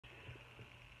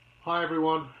Hi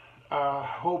everyone.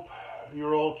 Hope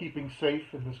you're all keeping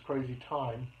safe in this crazy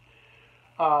time.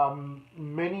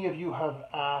 Many of you have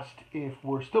asked if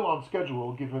we're still on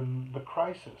schedule given the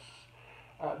crisis.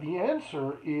 The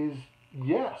answer is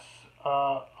yes.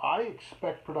 I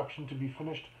expect production to be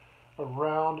finished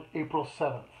around April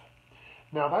 7th.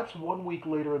 Now that's 1 week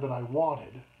later than I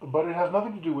wanted, but it has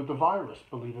nothing to do with the virus,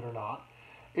 believe it or not.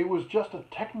 It was just a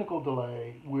technical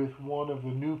delay with one of the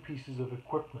new pieces of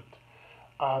equipment.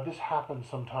 This happens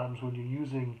sometimes when you're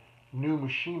using new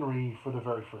machinery for the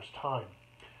very first time.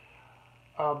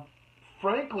 Uh,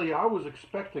 Frankly, I was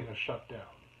expecting a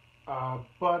shutdown,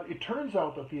 but it turns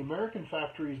out that the American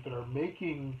factories that are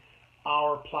making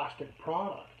our plastic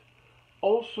product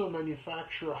also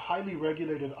manufacture highly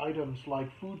regulated items like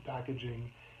food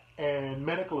packaging and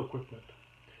medical equipment.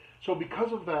 So,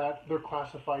 because of that, they're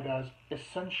classified as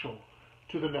essential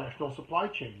to the national supply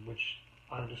chain, which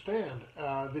I understand.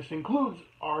 This includes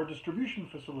our distribution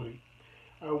facility,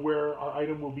 where our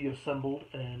item will be assembled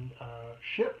and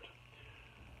shipped.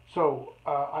 So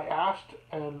I asked,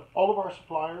 and all of our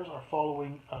suppliers are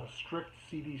following strict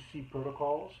CDC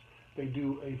protocols. They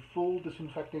do a full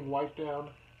disinfecting wipe down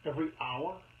every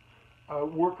hour.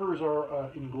 Workers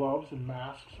are in gloves and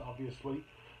masks, obviously,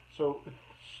 so it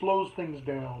slows things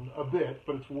down a bit,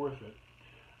 but it's worth it.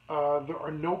 There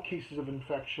are no cases of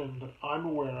infection that I'm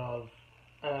aware of,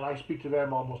 and I speak to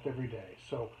them almost every day,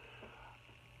 so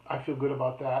I feel good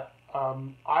about that.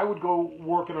 I would go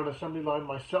work in an assembly line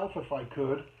myself if I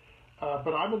could,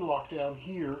 but I'm in lockdown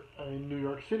here in New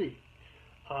York City.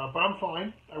 But I'm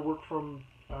fine. I work from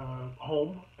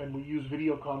home, and we use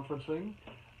video conferencing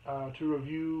to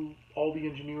review all the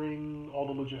engineering, all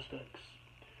the logistics.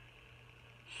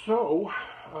 So,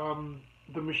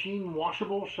 the machine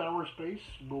washable shower space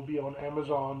will be on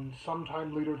Amazon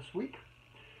sometime later this week,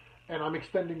 and I'm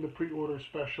extending the pre-order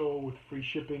special with free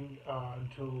shipping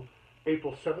until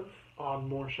April 7th on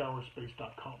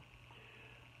moreshowerspace.com.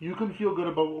 You can feel good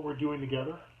about what we're doing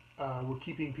together. We're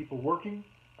keeping people working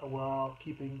while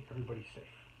keeping everybody safe.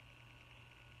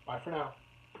 Bye for now.